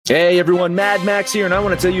Hey everyone, Mad Max here, and I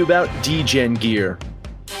want to tell you about DGen Gear.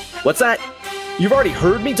 What's that? You've already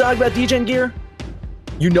heard me talk about DGen Gear?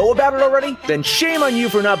 You know about it already? Then shame on you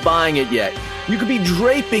for not buying it yet. You could be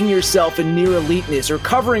draping yourself in near eliteness or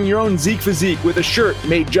covering your own Zeke physique with a shirt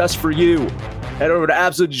made just for you. Head over to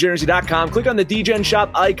AbsoluteDegeneracy.com, click on the DGen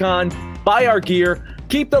shop icon, buy our gear,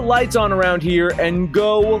 keep the lights on around here, and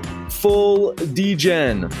go full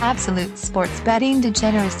DGen. Absolute sports betting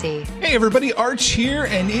degeneracy. Hey everybody, Arch here,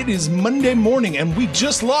 and it is Monday morning, and we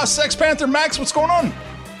just lost Sex Panther Max. What's going on?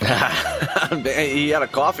 He had a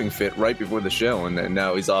coughing fit right before the show, and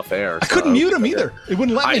now he's off air. I couldn't mute him either. It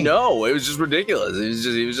wouldn't let me. I know. It was just ridiculous.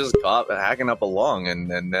 He was just hacking up a lung, and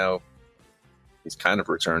now he's kind of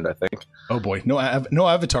returned, I think. Oh boy, no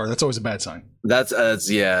avatar. That's always a bad sign. We're in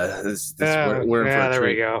for a there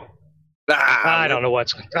treat. we go. I don't know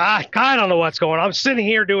what's going on. I'm sitting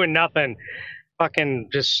here doing nothing. Fucking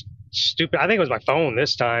just stupid. I think it was my phone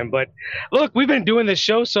this time. But look, we've been doing this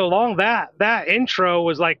show so long that intro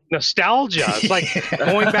was like nostalgia. It's like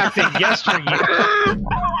going back to yesteryear.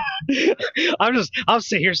 I'm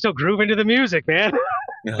sitting here still grooving to the music, man.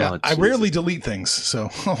 Yeah, I rarely delete things, so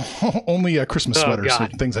only Christmas sweaters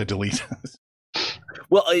and things I delete.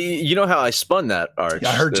 Well, you know how I spun that, Arch? Yeah,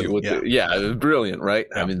 I heard you. Yeah, it was brilliant, right?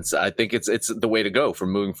 Yeah. I mean, I think it's the way to go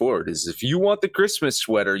from moving forward. Is if you want the Christmas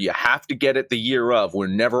sweater, you have to get it the year of. We're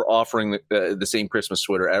never offering the same Christmas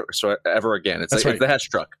sweater ever again. It's right. It's the Hesh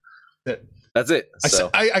truck. That's it. So.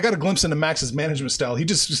 I got a glimpse into Max's management style. He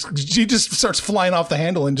just starts flying off the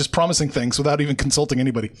handle and just promising things without even consulting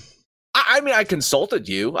anybody. I mean, I consulted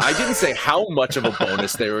you. I didn't say how much of a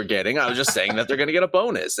bonus they were getting. I was just saying that they're going to get a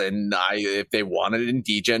bonus. And if they wanted it in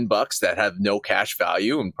DGen bucks that have no cash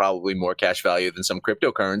value and probably more cash value than some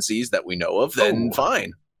cryptocurrencies that we know of, then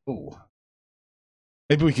fine. Ooh.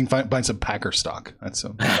 Maybe we can find some Packer stock. That's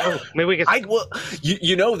maybe we can.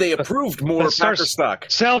 They approved more Packer stock.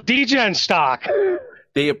 Sell DGen stock.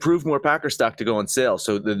 They approved more Packer stock to go on sale.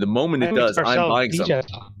 So the moment it does, I'm buying some.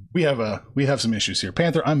 We have some issues here.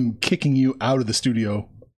 Panther, I'm kicking you out of the studio.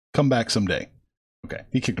 Come back someday. Okay,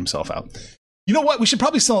 he kicked himself out. You know what? We should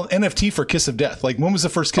probably sell an NFT for Kiss of Death. Like, when was the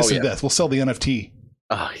first Kiss of Death? We'll sell the NFT.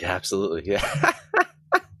 Oh, yeah, absolutely. Yeah.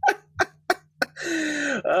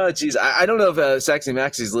 Oh, geez. I don't know if Sexy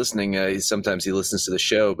Maxie's listening. Sometimes he listens to the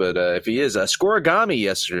show, but if he is, Scoregami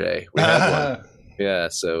yesterday. We had one. Yeah,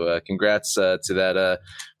 so congrats to that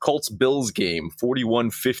Colts-Bills game,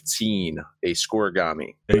 41-15, a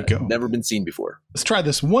scoregami. There you go. Never been seen before. Let's try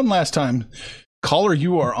this one last time. Caller,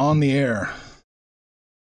 you are on the air.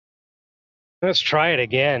 Let's try it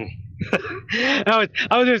again. I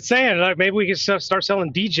was just saying, like, maybe we could start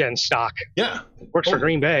selling DGen stock. Yeah. Works for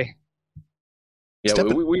Green Bay. Yeah,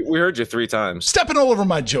 we heard you 3 times. Stepping all over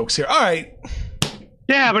my jokes here. All right.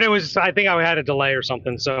 Yeah, but I think I had a delay or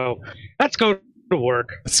something, so let's go to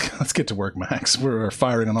work. Let's get to work, Max. We're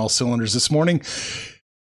firing on all cylinders this morning.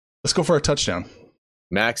 Let's go for a touchdown.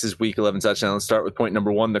 Max's Week 11 touchdown. Let's start with point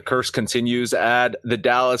number 1. The curse continues. Add the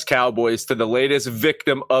Dallas Cowboys to the latest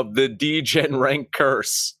victim of the DGen rank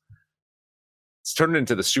curse. It's turned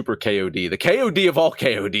into the super KOD, the KOD of all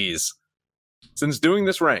KODs. Since doing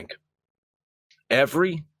this rank,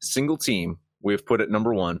 every single team we've put at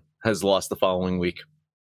number 1 has lost the following week.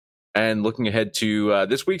 And looking ahead to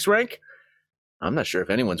this week's rank, I'm not sure if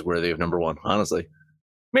anyone's worthy of number 1, honestly.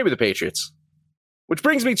 Maybe the Patriots. Which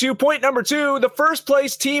brings me to point number 2. The first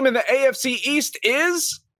place team in the AFC East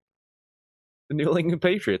is the New England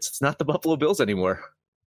Patriots. It's not the Buffalo Bills anymore.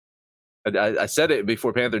 I said it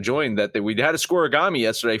before Panther joined that we had a scoregami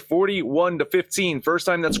yesterday, 41-15. First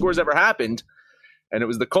time that score's ever happened. And it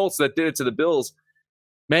was the Colts that did it to the Bills.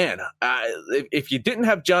 Man, if you didn't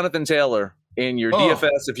have Jonathan Taylor in your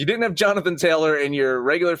DFS, if you didn't have Jonathan Taylor in your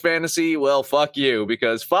regular fantasy, well, fuck you,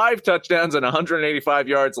 because 5 touchdowns and 185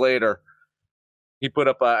 yards later, he put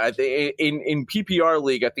up, in PPR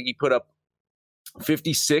league, I think he put up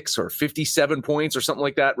 56 or 57 points or something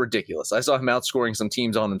like that. Ridiculous. I saw him outscoring some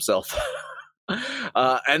teams on himself.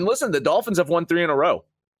 And listen, the Dolphins have won 3 in a row.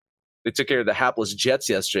 They took care of the hapless Jets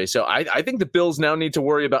yesterday. So I think the Bills now need to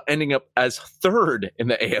worry about ending up as 3rd in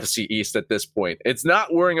the AFC East at this point. It's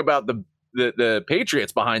not worrying about the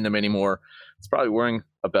Patriots behind them anymore. It's probably worrying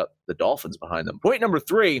about the Dolphins behind them. Point number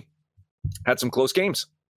 3, had some close games.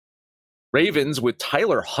 Ravens with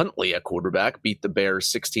Tyler Huntley at quarterback beat the Bears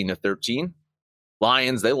 16-13.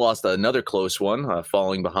 Lions, they lost another close one,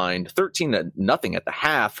 falling behind 13-0 at the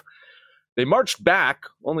half. They marched back,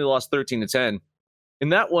 only lost 13-10. In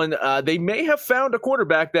that one, they may have found a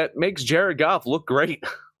quarterback that makes Jared Goff look great.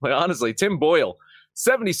 Like, honestly, Tim Boyle,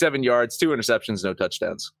 77 yards, 2 interceptions, no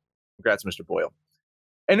touchdowns. Congrats, Mr. Boyle.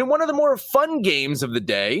 And in one of the more fun games of the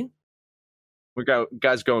day, we got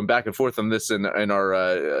guys going back and forth on this in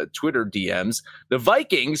our Twitter DMs. The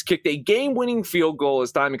Vikings kicked a game-winning field goal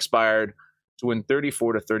as time expired to win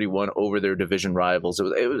 34-31 over their division rivals.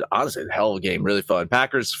 It was honestly a hell of a game, really fun.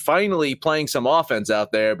 Packers finally playing some offense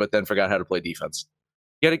out there, but then forgot how to play defense.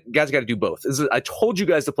 You guys got to do both. I told you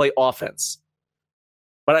guys to play offense,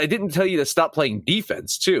 but I didn't tell you to stop playing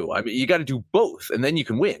defense too. I mean, you got to do both, and then you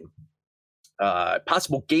can win.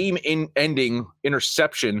 Possible game-ending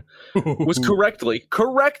interception was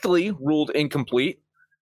correctly ruled incomplete.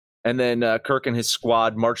 And then Kirk and his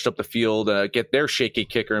squad marched up the field, get their shaky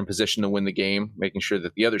kicker in position to win the game, making sure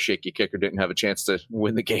that the other shaky kicker didn't have a chance to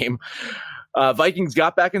win the game. Vikings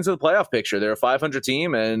got back into the playoff picture. They're a 500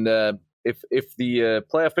 team, and if the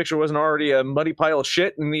playoff picture wasn't already a muddy pile of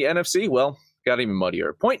shit in the NFC, well, got even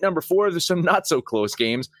muddier. Point number 4, there's some not-so-close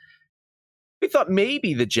games. We thought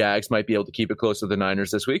maybe the Jags might be able to keep it close to the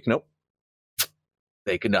Niners this week. Nope.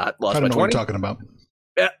 They could not. Lost I don't by know 20. what you're talking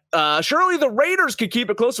about. Surely the Raiders could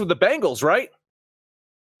keep it close with the Bengals, right?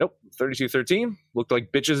 Nope. 32-13. Looked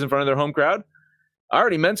like bitches in front of their home crowd. I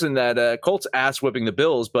already mentioned that Colts ass-whipping the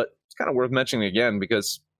Bills, but it's kind of worth mentioning again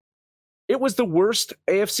because it was the worst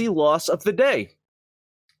AFC loss of the day.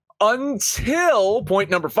 Until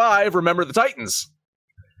point number 5, remember the Titans.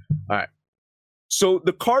 All right. So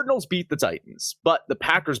the Cardinals beat the Titans, but the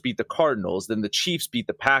Packers beat the Cardinals. Then the Chiefs beat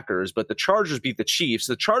the Packers, but the Chargers beat the Chiefs.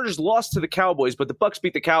 The Chargers lost to the Cowboys, but the Bucks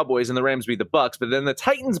beat the Cowboys, and the Rams beat the Bucks. But then the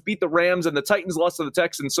Titans beat the Rams, and the Titans lost to the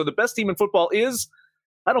Texans. So the best team in football is,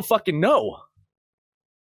 I don't fucking know.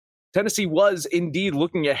 Tennessee was indeed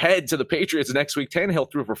looking ahead to the Patriots next week.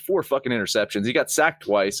 Tannehill threw for 4 fucking interceptions. He got sacked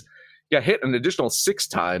twice. Got hit an additional 6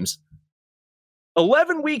 times.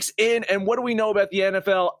 11 weeks in, and what do we know about the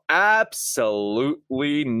NFL?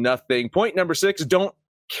 Absolutely nothing. Point number 6, don't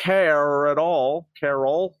care at all.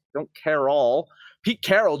 Don't care all. Pete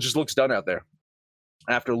Carroll just looks done out there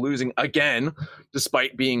after losing again,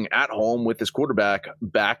 despite being at home with his quarterback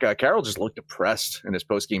back. Carroll just looked depressed in his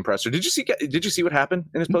post-game presser. Did you see what happened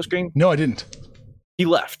in his post-game? No, I didn't. He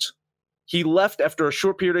left. He left after a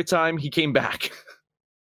short period of time. He came back.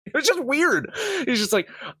 It was just weird. He's just like,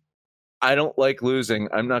 I don't like losing.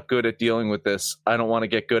 I'm not good at dealing with this. I don't want to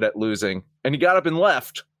get good at losing. And he got up and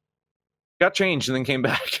left, got changed, and then came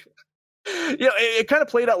back. It kind of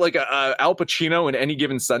played out like Al Pacino in Any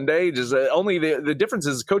Given Sunday. Just only the difference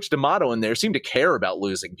is Coach D'Amato in there seemed to care about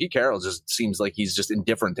losing. Pete Carroll just seems like he's just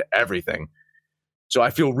indifferent to everything. So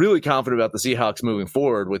I feel really confident about the Seahawks moving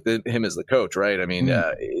forward with him as the coach, right? I mean,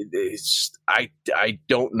 it's just, I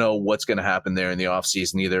don't know what's going to happen there in the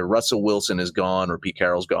offseason. Either Russell Wilson is gone or Pete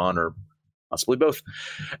Carroll's gone or possibly both.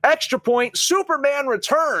 Extra point, Superman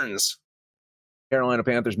returns. Carolina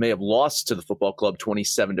Panthers may have lost to the football club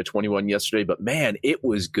 27-21 yesterday, but man, it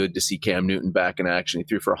was good to see Cam Newton back in action. He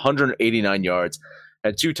threw for 189 yards,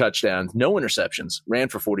 had 2 touchdowns, no interceptions, ran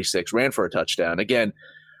for 46, ran for a touchdown. Again,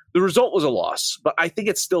 the result was a loss, but I think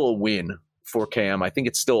it's still a win for Cam. I think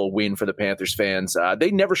it's still a win for the Panthers fans.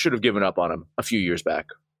 They never should have given up on him a few years back,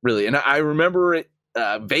 really. And I remember it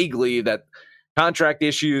vaguely that contract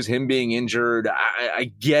issues, him being injured,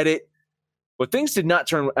 I get it. But things did not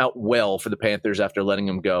turn out well for the Panthers after letting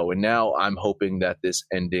him go. And now I'm hoping that this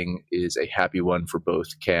ending is a happy one for both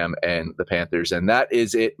Cam and the Panthers. And that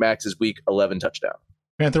is it. Max's week 11 touchdown.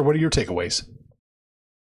 Panther, what are your takeaways?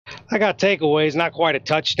 I got takeaways, not quite a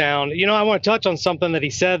touchdown. You know, I want to touch on something that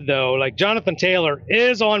he said, though. Like, Jonathan Taylor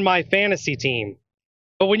is on my fantasy team.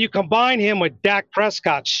 But when you combine him with Dak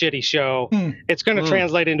Prescott's shitty show, it's going to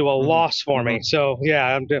translate into a loss for me. So, yeah,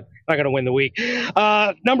 I'm not going to win the week.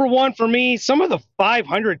 Number 1 for me, some of the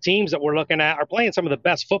 500 teams that we're looking at are playing some of the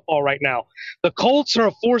best football right now. The Colts are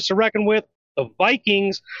a force to reckon with. The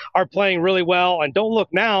Vikings are playing really well. And don't look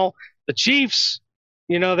now, the Chiefs,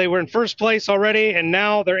 you know, they were in first place already, and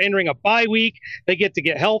now they're entering a bye week. They get to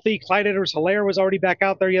get healthy. Clyde Edwards-Helaire was already back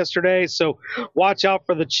out there yesterday, so watch out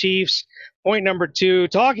for the Chiefs. Point number 2,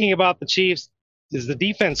 talking about the Chiefs, is the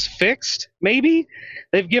defense fixed? Maybe.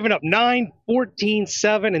 They've given up 9, 14,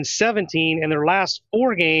 7, and 17 in their last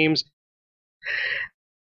 4 games.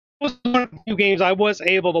 Was one of the few games I was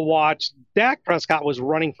able to watch. Dak Prescott was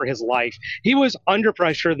running for his life. He was under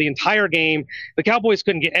pressure the entire game. The Cowboys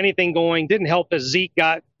couldn't get anything going. Didn't help as Zeke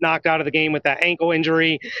got knocked out of the game with that ankle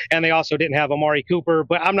injury, and they also didn't have Amari Cooper.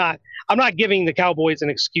 But I'm not giving the Cowboys an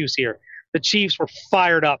excuse here. The Chiefs were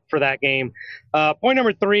fired up for that game. Point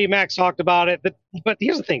number 3, Max talked about it. But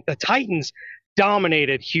here's the thing. The Titans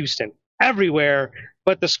dominated Houston everywhere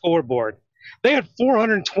but the scoreboard. They had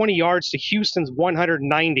 420 yards to Houston's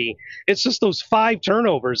 190. It's just those 5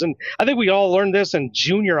 turnovers. And I think we all learned this in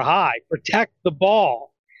junior high. Protect the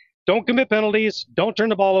ball. Don't commit penalties. Don't turn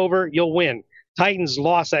the ball over. You'll win. Titans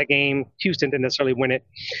lost that game. Houston didn't necessarily win it.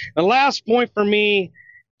 The last point for me,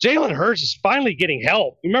 Jalen Hurts is finally getting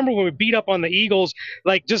help. Remember when we beat up on the Eagles,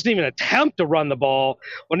 like just didn't even attempt to run the ball?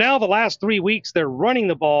 Well, now the last 3 weeks, they're running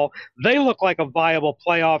the ball. They look like a viable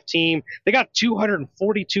playoff team. They got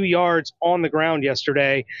 242 yards on the ground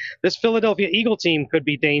yesterday. This Philadelphia Eagle team could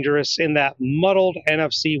be dangerous in that muddled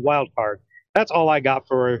NFC wildcard. That's all I got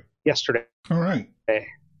for yesterday. All right.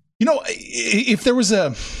 You know, if there was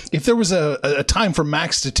a time for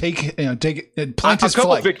Max to take plant his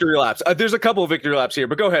flag. Victory laps. There's a couple of victory laps here,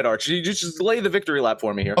 but go ahead, Arch. You just lay the victory lap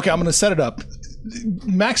for me here. Okay, I'm going to set it up.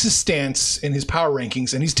 Max's stance in his power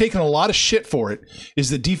rankings, and he's taken a lot of shit for it,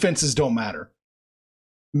 is that defenses don't matter.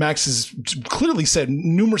 Max has clearly said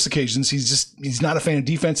numerous occasions he's not a fan of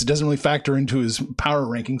defense. It doesn't really factor into his power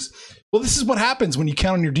rankings. Well, this is what happens when you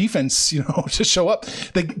count on your defense, to show up.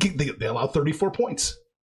 They allow 34 points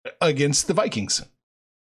against the Vikings.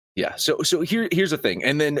 Yeah. So here's the thing.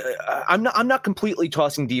 And then I'm not completely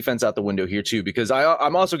tossing defense out the window here too, because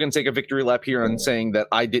I'm also going to take a victory lap here on saying that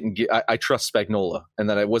I trust Spagnuolo and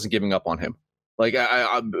that I wasn't giving up on him. Like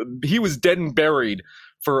he was dead and buried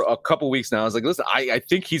for a couple weeks now. I was like, listen, I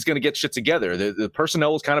think he's going to get shit together. The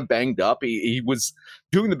personnel was kind of banged up. He was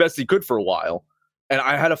doing the best he could for a while. And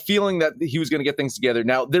I had a feeling that he was going to get things together.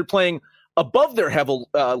 Now they're playing above their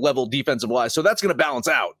level defensive wise, so that's going to balance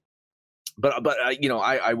out. But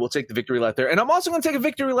I will take the victory lap there, and I'm also going to take a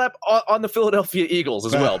victory lap on the Philadelphia Eagles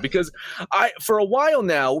as well, because for a while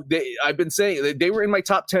now I've been saying they were in my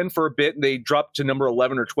top 10 for a bit, and they dropped to number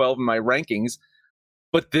 11 or 12 in my rankings,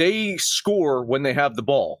 but they score when they have the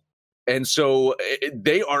ball, and so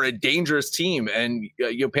they are a dangerous team. And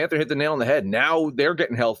Panther hit the nail on the head. Now they're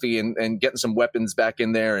getting healthy and getting some weapons back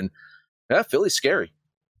in there, and Philly's scary.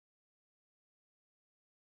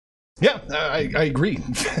 Yeah, I agree.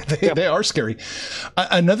 They are scary.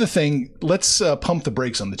 Another thing, let's pump the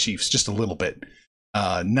brakes on the Chiefs just a little bit.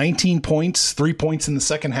 19 points, 3 points in the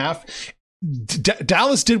second half.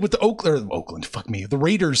 Dallas did what the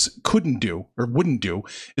Raiders couldn't do or wouldn't do,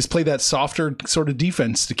 is play that softer sort of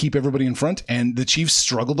defense to keep everybody in front, and the Chiefs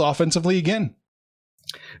struggled offensively again.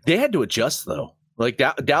 They had to adjust, though. Like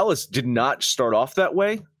Dallas did not start off that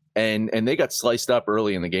way. And they got sliced up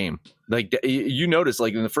early in the game. Like you notice,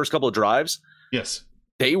 like in the first couple of drives, yes,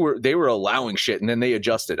 they were allowing shit, and then they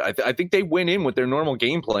adjusted. I think they went in with their normal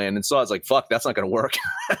game plan and saw it's like, fuck, that's not going to work,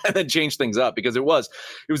 and then changed things up, because it was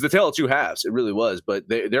the tale of two halves. It really was. But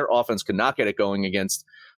their offense could not get it going against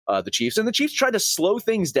the Chiefs, and the Chiefs tried to slow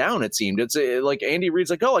things down. It seemed it's like Andy Reid's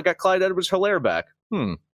like, oh, I got Clyde Edwards-Helaire back.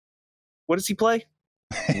 What does he play?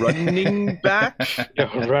 Running back?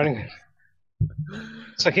 Running.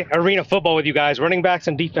 It's like arena football with you guys. Running backs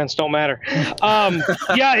and defense don't matter. And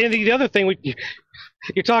the other thing,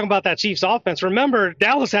 you're talking about that Chiefs offense. Remember,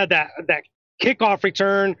 Dallas had that kickoff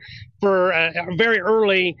return for very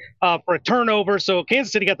early for a turnover. So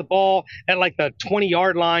Kansas City got the ball at like the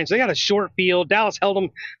 20-yard line. So they got a short field. Dallas held them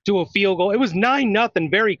to a field goal. It was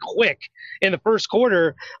 9-0 very quick in the first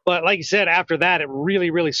quarter. But like you said, after that, it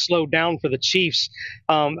really, really slowed down for the Chiefs.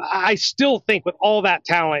 I still think with all that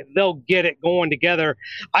talent, they'll get it going together.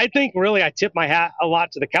 I think really I tip my hat a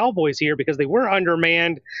lot to the Cowboys here, because they were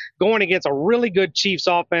undermanned going against a really good Chiefs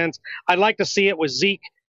offense. I'd like to see it with Zeke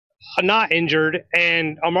not injured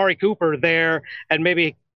and Amari Cooper there, and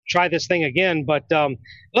maybe try this thing again. But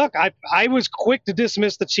look, I was quick to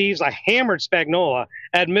dismiss the Chiefs. I hammered Spagnuolo,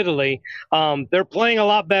 admittedly. They're playing a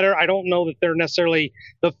lot better. I don't know that they're necessarily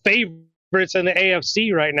the favorites in the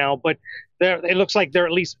AFC right now, but it looks like they're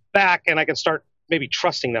at least back, and I can start maybe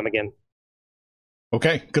trusting them again.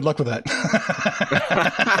 Okay, good luck with that.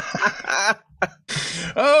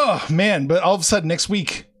 Oh, man. But all of a sudden next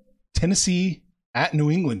week, Tennessee at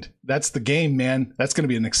New England. That's the game, man. That's going to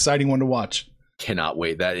be an exciting one to watch. Cannot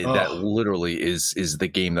wait. That literally is the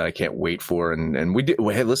game that I can't wait for. And we did.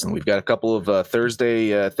 Hey, listen, we've got a couple of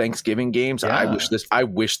Thursday Thanksgiving games. Yeah. I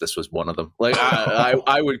wish this was one of them. Like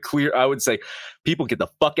I would say, people get the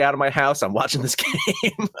fuck out of my house. I'm watching this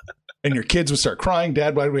game. And your kids would start crying,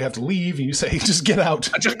 Dad, why do we have to leave? And you say, just get out.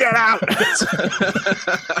 Just get out.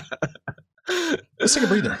 Let's take a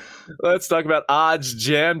breather. Let's talk about Odds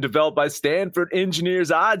Jam, developed by Stanford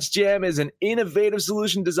engineers. Odds Jam is an innovative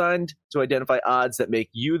solution designed to identify odds that make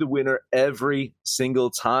you the winner every single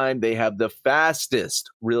time. They have the fastest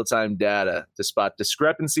real-time data to spot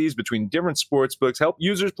discrepancies between different sports books, help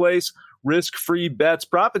users place risk-free bets.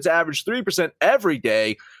 Profits average 3% every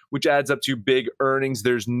day, which adds up to big earnings.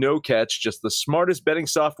 There's no catch, just the smartest betting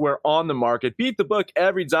software on the market. Beat the book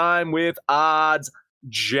every time with Odds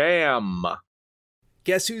Jam.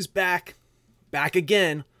 Guess who's back? Back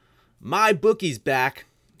again. My bookie's back.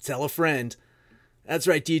 Tell a friend. That's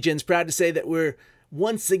right, DJ's proud to say that we're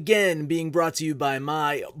once again being brought to you by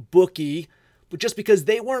My Bookie. But just because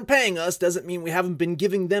they weren't paying us doesn't mean we haven't been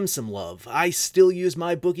giving them some love. I still use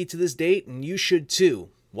My Bookie to this date, and you should too.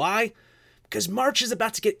 Why? Because March is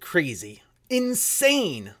about to get crazy.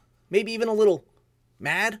 Insane. Maybe even a little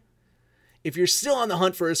mad. If you're still on the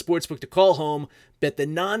hunt for a sportsbook to call home, bet the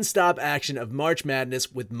non-stop action of March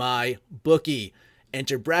Madness with My Bookie.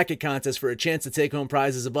 Enter bracket contests for a chance to take home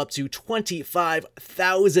prizes of up to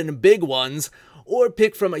 25,000 big ones, or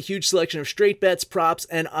pick from a huge selection of straight bets, props,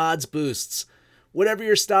 and odds boosts. Whatever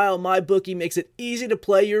your style, My Bookie makes it easy to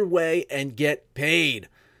play your way and get paid.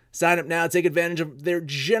 Sign up now, take advantage of their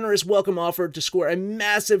generous welcome offer to score a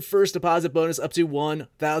massive first deposit bonus up to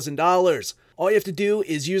 $1,000. All you have to do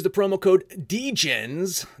is use the promo code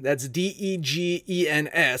DEGENS, that's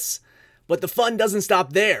DEGENS, but the fun doesn't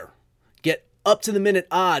stop there. Get up-to-the-minute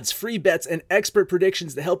odds, free bets, and expert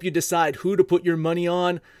predictions to help you decide who to put your money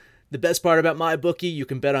on. The best part about My Bookie, you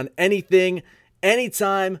can bet on anything,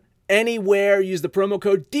 anytime, anywhere. Use the promo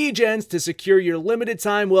code DEGENS to secure your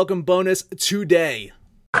limited-time welcome bonus today.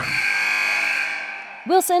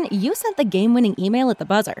 Wilson, you sent the game-winning email at the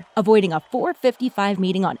buzzer, avoiding a 4:55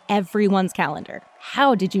 meeting on everyone's calendar.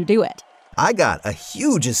 How did you do it? I got a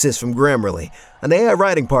huge assist from Grammarly, an AI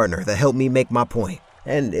writing partner that helped me make my point.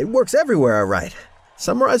 And it works everywhere I write.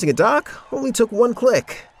 Summarizing a doc only took one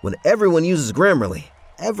click. When everyone uses Grammarly,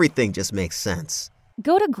 everything just makes sense.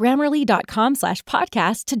 Go to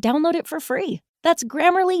Grammarly.com/podcast to download it for free. That's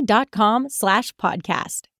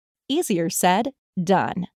Grammarly.com/podcast. Easier said,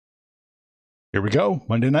 done. Here we go.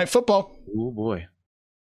 Monday Night Football. Oh, boy.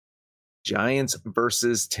 Giants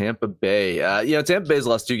versus Tampa Bay. Tampa Bay's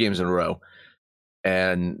lost 2 games in a row.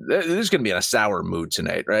 And they're just going to be in a sour mood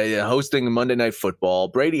tonight, right? Hosting Monday Night Football.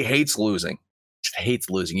 Brady hates losing. Just hates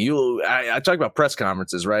losing. I talk about press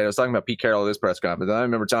conferences, right? I was talking about Pete Carroll at his press conference. I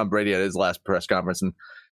remember Tom Brady at his last press conference, and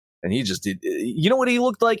he just did. You know what he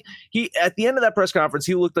looked like? At the end of that press conference,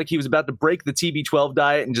 he looked like he was about to break the TB12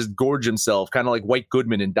 diet and just gorge himself, kind of like White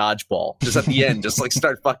Goodman in Dodgeball. Just at the end, just like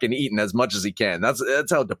start fucking eating as much as he can. That's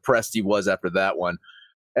how depressed he was after that one.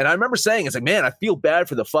 And I remember saying, it's like, man, I feel bad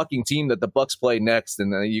for the fucking team that the Bucs play next.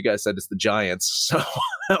 And you guys said it's the Giants. So,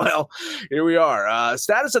 well, here we are.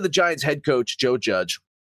 Status of the Giants head coach, Joe Judge.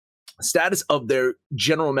 Status of their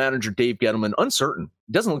general manager, Dave Gettleman, uncertain.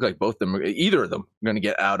 It doesn't look like either of them are going to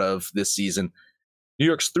get out of this season. New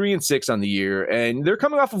York's 3-6 on the year, and they're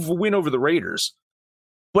coming off of a win over the Raiders.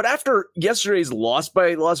 But after yesterday's loss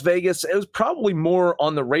by Las Vegas, it was probably more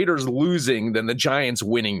on the Raiders losing than the Giants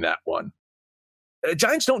winning that one.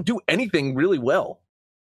 Giants don't do anything really well.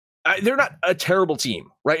 They're not a terrible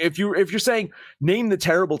team, right? If you're saying name the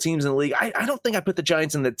terrible teams in the league, I don't think I put the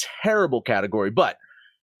Giants in the terrible category, but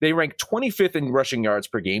they rank 25th in rushing yards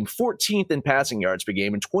per game, 14th in passing yards per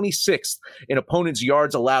game, and 26th in opponents'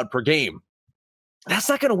 yards allowed per game. That's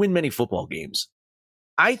not going to win many football games.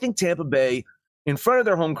 I think Tampa Bay, in front of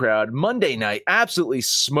their home crowd, Monday night, absolutely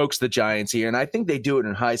smokes the Giants here, and I think they do it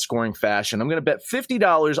in high-scoring fashion. I'm going to bet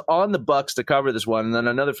 $50 on the Bucs to cover this one, and then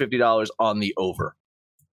another $50 on the over.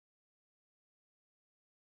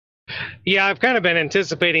 Yeah, I've kind of been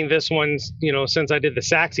anticipating this one, since I did the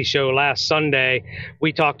Saxy show last Sunday.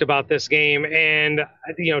 We talked about this game, and,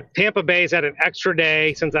 Tampa Bay's had an extra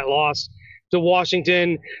day since that loss to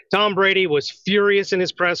Washington. Tom Brady was furious in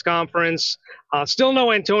his press conference. Still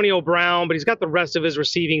no Antonio Brown, but he's got the rest of his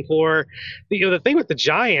receiving core. The thing with the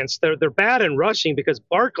Giants, they're bad in rushing because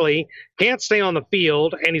Barkley can't stay on the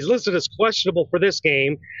field, and he's listed as questionable for this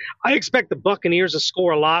game. I expect the Buccaneers to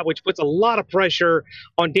score a lot, which puts a lot of pressure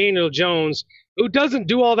on Daniel Jones, who doesn't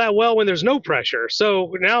do all that well when there's no pressure.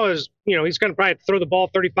 So now he's going to probably throw the ball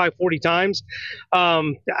 35, 40 times.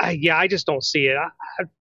 I just don't see it.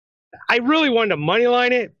 I really wanted to money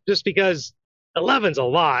line it just because 11's a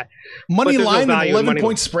lot. Money line and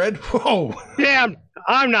 11-point spread? Whoa. Yeah,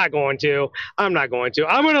 I'm not going to. I'm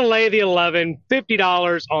going to lay the 11,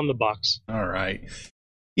 $50 on the Bucs. All right.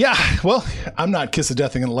 Yeah, well, I'm not kiss of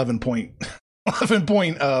deathing an 11-point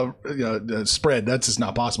spread. That's just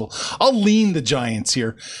not possible. I'll lean the Giants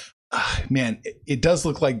here. Man, it does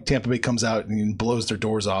look like Tampa Bay comes out and blows their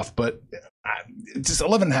doors off, but just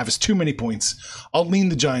 11.5 is too many points. I'll lean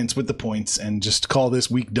the Giants with the points and just call this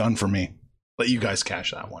week done for me. Let you guys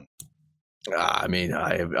cash that one. I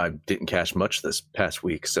didn't cash much this past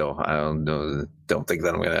week, so I don't know. Don't think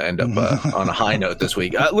that I'm going to end up on a high note this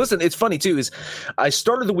week. Listen, it's funny too. Is I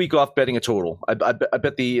started the week off betting a total. I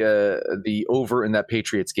bet the over in that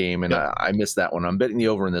Patriots game, and I missed that one. I'm betting the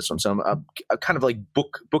over in this one, so I'm kind of like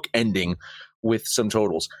book ending with some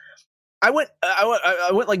totals. I went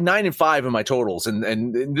like 9-5 in my totals,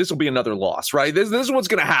 and this will be another loss, right? This is what's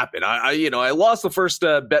going to happen. I lost the first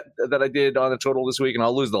bet that I did on a total this week, and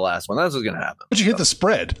I'll lose the last one. That's what's going to happen. But you hit the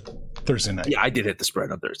spread Thursday night. Yeah, I did hit the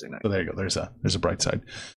spread on Thursday night. So there you go. There's a bright side.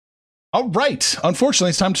 All right. Unfortunately,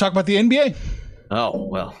 it's time to talk about the NBA. Oh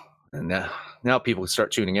well, and now people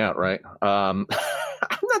start tuning out, right? I'm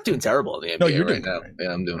not doing terrible in the NBA. No, you're right doing now. great.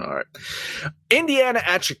 Yeah, I'm doing all right. Indiana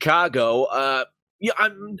at Chicago. Yeah,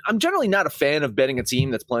 I'm generally not a fan of betting a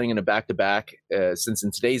team that's playing in a back-to-back, since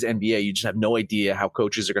in today's NBA, you just have no idea how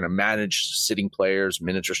coaches are going to manage sitting players,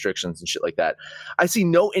 minutes restrictions, and shit like that. I see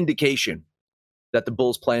no indication that the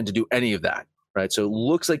Bulls plan to do any of that, right? So it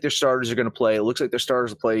looks like their starters are going to play. It looks like their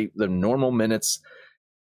starters will play the normal minutes.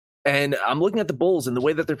 And I'm looking at the Bulls and the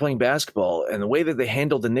way that they're playing basketball and the way that they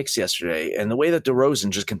handled the Knicks yesterday and the way that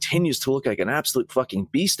DeRozan just continues to look like an absolute fucking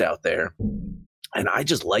beast out there. And I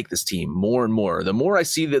just like this team more and more. The more I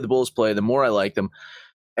see that the Bulls play, the more I like them.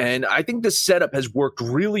 And I think this setup has worked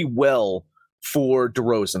really well for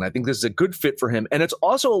DeRozan. I think this is a good fit for him. And it's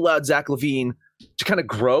also allowed Zach LaVine to kind of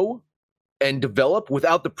grow and develop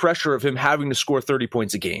without the pressure of him having to score 30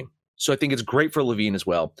 points a game. So I think it's great for LaVine as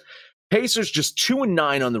well. Pacers just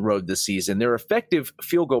 2-9 on the road this season. Their effective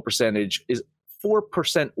field goal percentage is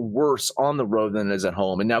 4% worse on the road than it is at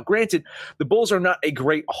home. And now, granted, the Bulls are not a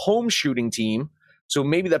great home shooting team, so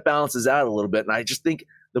maybe that balances out a little bit. And I just think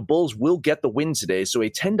the Bulls will get the win today. So a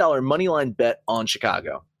 $10 money line bet on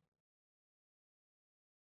Chicago.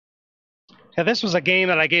 Yeah, this was a game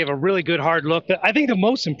that I gave a really good hard look. I think the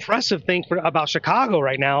most impressive thing about Chicago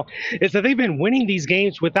right now is that they've been winning these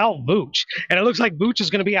games without Vooch. And it looks like Vooch is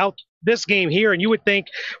going to be out this game here. And you would think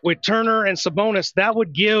with Turner and Sabonis, that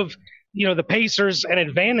would give, the Pacers an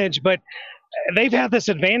advantage. But they've had this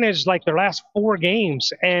advantage like their last 4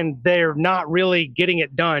 games, and they're not really getting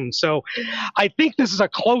it done. So I think this is a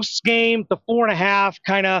close game. The 4.5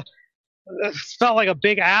 kind of felt like a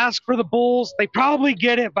big ask for the Bulls. They probably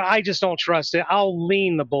get it, but I just don't trust it. I'll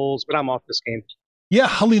lean the Bulls, but I'm off this game. Yeah,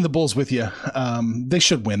 I'll lean the Bulls with you. They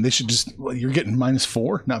should win. They should you're getting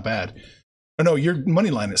 -4? Not bad. Oh, no, you're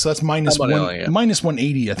money line it. So that's minus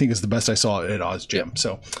 180, I think is the best I saw at Oz Gym. Yeah.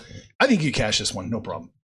 So I think you cash this one. No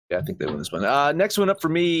problem. Yeah, I think they win this one. Next one up for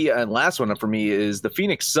me, and last one up for me, is the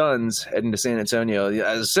Phoenix Suns heading to San Antonio.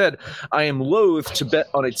 As I said, I am loath to bet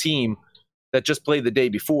on a team that just played the day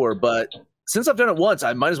before, but since I've done it once,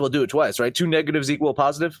 I might as well do it twice, right? 2 negatives equal a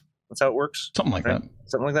positive. That's how it works. Something like that.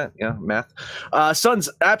 Something like that. Yeah, math. Suns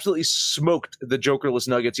absolutely smoked the Jokerless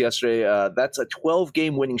Nuggets yesterday. That's a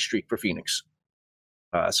 12-game winning streak for Phoenix.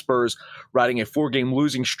 Spurs riding a 4-game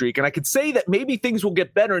losing streak. And I could say that maybe things will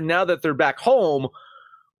get better now that they're back home,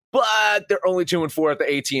 but they're only 2-4 at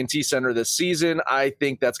the AT&T Center this season. I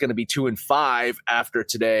think that's going to be 2-5 after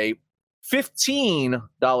today.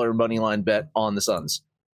 $15 money line bet on the Suns.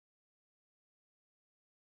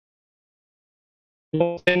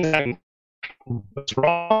 What's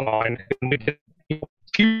wrong on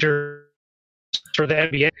future for the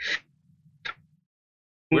NBA?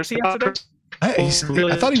 Where's he at today? I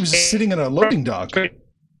thought he was sitting in a loading dock.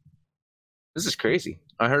 This is crazy.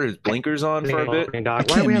 I heard his blinkers on for a bit. Why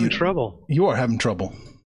are we having trouble? You are having trouble.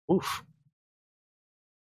 Oof.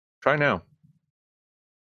 Try now.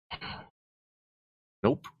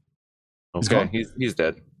 Nope. Okay, he's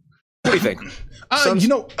dead. What do you think?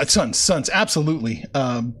 Suns, absolutely.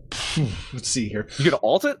 Let's see here. You gonna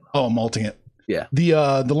alt it? Oh, I'm alting it. Yeah.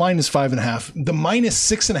 The line is 5.5. The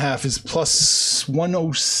 -6.5 is plus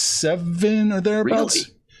 107 or thereabouts.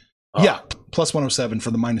 Really? Oh. Yeah, plus 107 for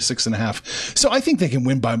the -6.5. So I think they can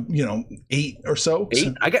win by 8 or so.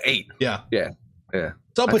 8? I got 8. Yeah.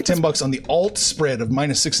 So I'll put $10 on the alt spread of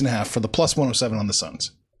 -6.5 for the plus 107 on the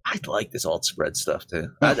Suns. I like this alt spread stuff too.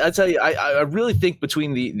 I tell you, I really think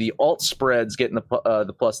between the alt spreads, getting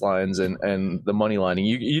the plus lines and the money lining,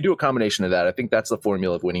 you do a combination of that. I think that's the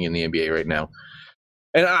formula of winning in the NBA right now.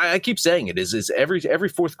 And I keep saying it is every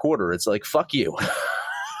fourth quarter. It's like, fuck you.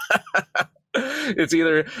 It's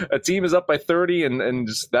either a team is up by 30 and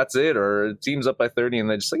just that's it, or a team's up by 30 and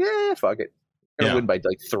they're just like, fuck it, I'm gonna win by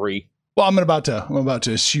like 3. Well, I'm about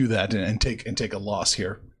to eschew that and take a loss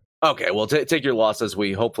here. Okay, well, take your loss as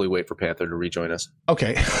we hopefully wait for Panther to rejoin us.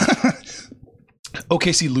 Okay.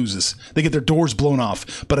 OKC loses. They get their doors blown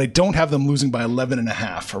off, but I don't have them losing by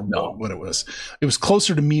 11.5 or what it was. It was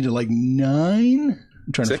closer to me to like 9.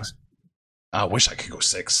 I'm trying 6? to. I wish I could go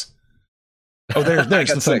 6. Oh, there's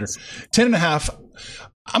the Thunder. 10.5.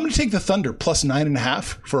 I'm going to take the Thunder plus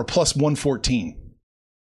 9.5 for a plus 114.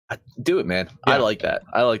 Do it, man. Yeah. I like that.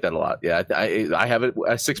 I like that a lot. Yeah, I have it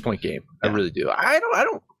a 6-point game. Yeah. I really do. I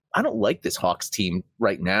don't like this Hawks team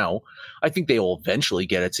right now. I think they will eventually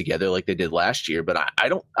get it together like they did last year, but I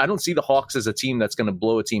don't see the Hawks as a team that's going to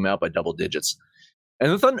blow a team out by double digits.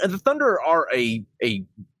 And the Thunder are a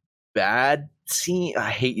bad team. I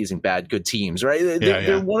hate using bad, good teams, right?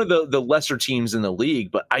 They're one of the lesser teams in the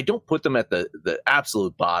league, but I don't put them at the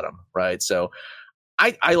absolute bottom, right? So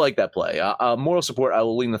I like that play. Moral support, I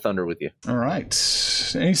will lean the Thunder with you. All right.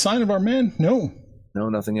 Any sign of our man? No,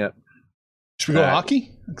 nothing yet. Should we go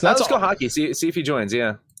hockey? Let's go hockey. See if he joins.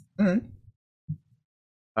 Yeah. All right.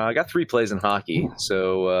 I got 3 plays in hockey,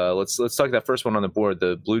 so let's talk that first one on the board.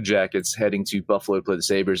 The Blue Jackets heading to Buffalo to play the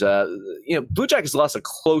Sabres. Blue Jackets lost a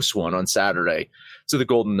close one on Saturday to the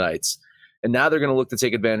Golden Knights, and now they're going to look to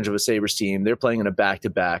take advantage of a Sabres team. They're playing in a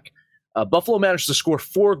back-to-back. Buffalo managed to score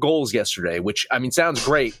 4 goals yesterday, which, I mean, sounds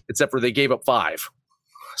great, except for they gave up 5.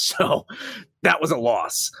 So that was a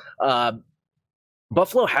loss.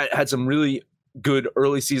 Buffalo had some really good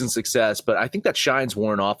early season success, but I think that shine's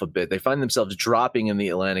worn off a bit. They find themselves dropping in the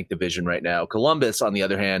Atlantic Division right now. Columbus, on the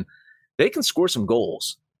other hand, they can score some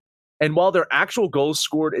goals. And while their actual goals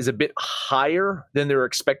scored is a bit higher than their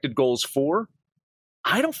expected goals for,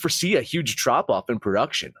 I don't foresee a huge drop-off in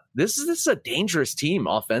production. This is a dangerous team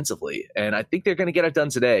offensively, and I think they're going to get it done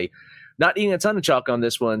today. Not eating a ton of chalk on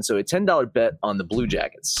this one, so a $10 bet on the Blue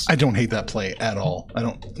Jackets. I don't hate that play at all.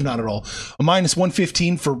 Not at all. A minus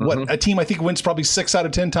 115 for what a team I think wins probably 6 out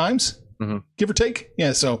of 10 times, give or take.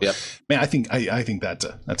 Yeah, so man, I think that's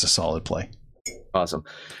a solid play. Awesome.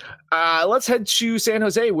 Let's head to San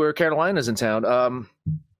Jose, where Carolina's in town.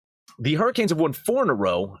 The Hurricanes have won 4 in a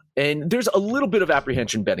row, and there's a little bit of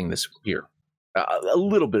apprehension betting this here. A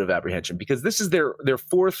little bit of apprehension because this is their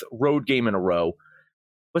 4th road game in a row.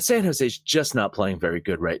 But San Jose's just not playing very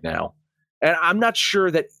good right now. And I'm not sure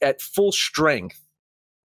that at full strength,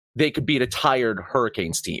 they could beat a tired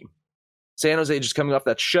Hurricanes team. San Jose just coming off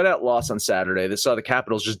that shutout loss on Saturday. They saw the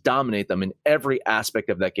Capitals just dominate them in every aspect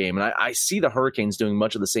of that game. And I see the Hurricanes doing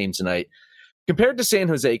much of the same tonight. Compared to San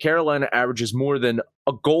Jose, Carolina averages more than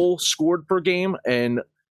a goal scored per game, and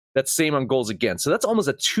that's same on goals against. So that's almost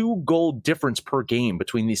a 2-goal difference per game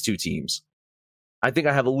between these two teams. I think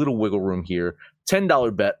I have a little wiggle room here.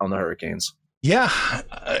 $10 bet on the Hurricanes. Yeah,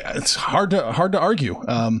 it's hard to argue.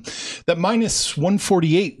 That minus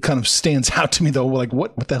 148 kind of stands out to me, though. Like,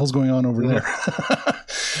 what the hell's going on over there?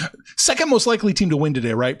 Second most likely team to win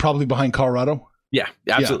today, right? Probably behind Colorado. Yeah,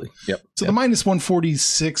 absolutely. Yeah. Yep. So the minus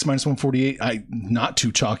 146, minus 148, not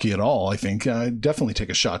too chalky at all, I think. Definitely take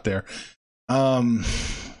a shot there.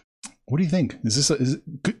 What do you think?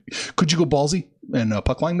 Could you go ballsy and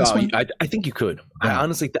puck line this one? I think you could. Yeah.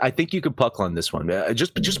 I think you could puck line this one.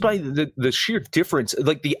 Just by the sheer difference,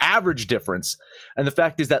 like the average difference. And the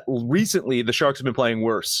fact is that recently the Sharks have been playing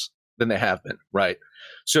worse than they have been, right?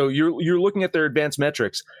 So you're looking at their advanced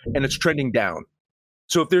metrics and it's trending down.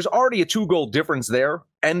 So if there's already a 2-goal difference there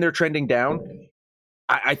and they're trending down,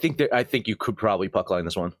 I think you could probably puck line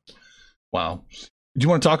this one. Wow. Do you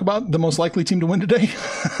want to talk about the most likely team to win today?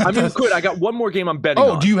 I mean, we could. I got one more game I'm betting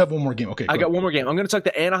on. Do you have one more game? Okay. I got one more game. I'm going to talk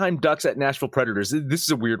the Anaheim Ducks at Nashville Predators. This is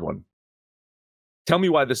a weird one. Tell me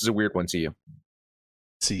why this is a weird one to you.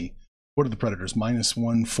 Let's see. What are the Predators? Minus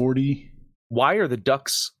 140. Why are the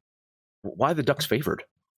Ducks favored?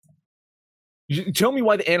 Tell me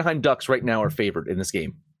why the Anaheim Ducks right now are favored in this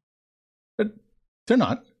game. They're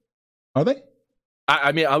not. Are they?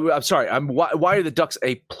 I'm sorry. Why are the Ducks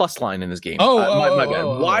a plus line in this game? My bad.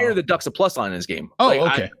 Why are the Ducks a plus line in this game?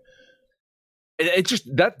 Okay. It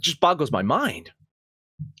just boggles my mind.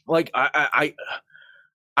 Like I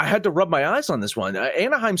had to rub my eyes on this one.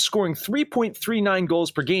 Anaheim scoring 3.39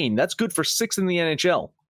 goals per game. That's good for 6th in the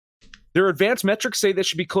NHL. Their advanced metrics say they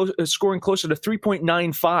should be scoring closer to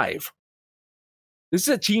 3.95. This is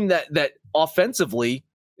a team that offensively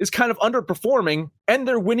is kind of underperforming, and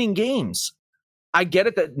they're winning games. I get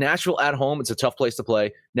it that Nashville at home, it's a tough place to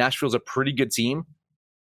play. Nashville's a pretty good team.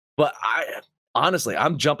 But honestly,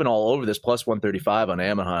 I'm jumping all over this plus 135 on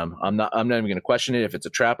Anaheim. I'm not even going to question it if it's a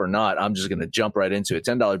trap or not. I'm just going to jump right into it.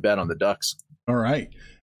 $10 bet on the Ducks. All right.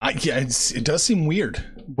 It does seem weird.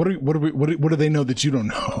 What do they know that you don't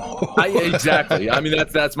know? Exactly. I mean,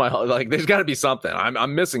 that's my, like, there's got to be something.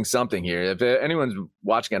 I'm missing something here. If anyone's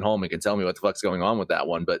watching at home, it can tell me what the fuck's going on with that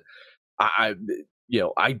one. But I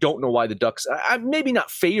don't know why the Ducks, I'm maybe not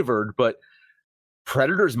favored, but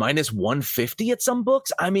Predators minus 150 at some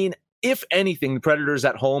books. I mean, if anything, the Predators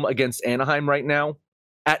at home against Anaheim right now,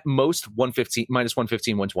 at most 115, minus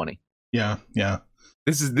 115, 120. Yeah.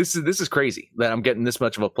 This is crazy that I'm getting this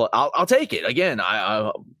much of a plus. I'll take it again.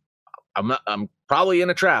 I'm probably in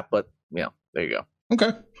a trap, but yeah, there you go.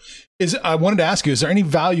 Okay. I wanted to ask you, is there any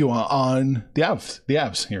value on the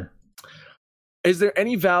Avs here? Is there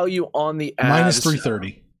any value on the Avs? Minus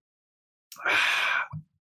 330.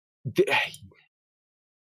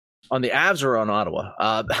 On the Avs or on Ottawa?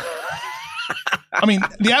 I mean,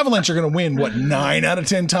 the Avalanche are going to win, 9 out of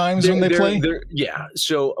 10 times when they play? Yeah.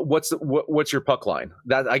 So what's your puck line?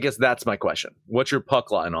 I guess that's my question. What's your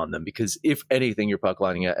puck line on them? Because if anything, you're puck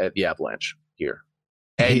lining at the Avalanche here.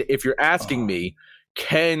 And if you're asking me,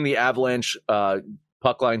 can the Avalanche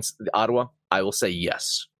puck lines Ottawa? I will say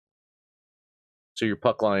yes. So your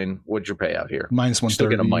puck line, what'd your payout here? Minus 130. Still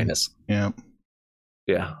get a minus. Yeah.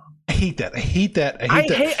 Yeah. I hate that.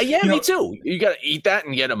 Yeah, me too. You got to eat that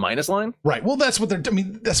and get a minus line. Right. Well, that's what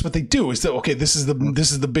that's what they do. Is that okay? This is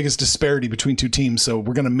the biggest disparity between two teams. So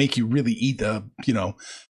we're going to make you really eat a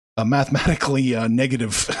mathematically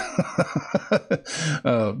negative,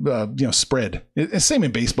 spread. It's same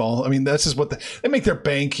in baseball. I mean, that's just what they make their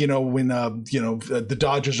bank. When the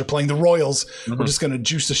Dodgers are playing the Royals, we're just going to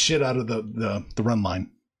juice the shit out of the run line.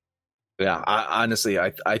 Yeah, honestly,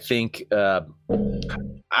 I think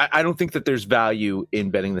I don't think that there's value in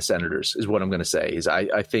betting the Senators is what I'm going to say. Is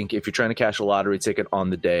I think if you're trying to cash a lottery ticket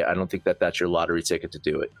on the day, I don't think that that's your lottery ticket to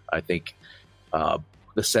do it. I think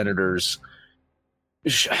the Senators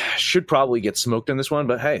should probably get smoked in this one.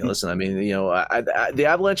 But hey, listen, I mean, the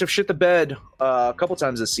Avalanche have shit the bed a couple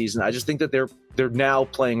times this season. I just think that they're now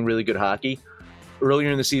playing really good hockey.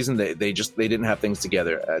 Earlier in the season, they didn't have things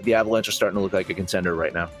together. The Avalanche are starting to look like a contender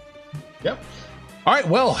right now. Yep. All right.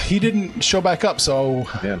 Well, he didn't show back up, so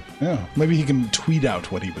yeah, maybe he can tweet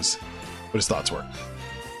out what his thoughts were.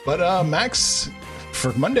 But Max,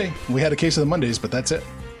 for Monday, we had a case of the Mondays, but that's it.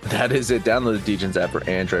 That is it. Download the DGens app for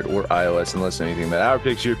Android or iOS and listen to anything about our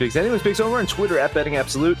picks, your picks, anyone's picks over on Twitter at Betting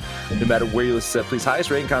Absolute. No matter where you listen to, please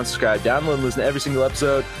highest rate and comment, subscribe, download, and listen to every single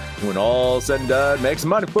episode. And when all said and done, make some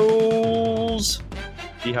money, fools.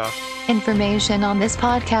 Yeehaw. Information on this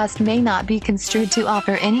podcast may not be construed to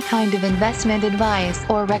offer any kind of investment advice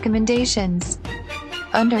or recommendations.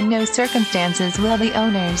 Under no circumstances will the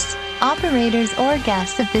owners, operators, or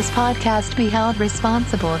guests of this podcast be held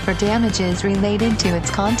responsible for damages related to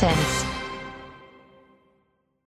its contents.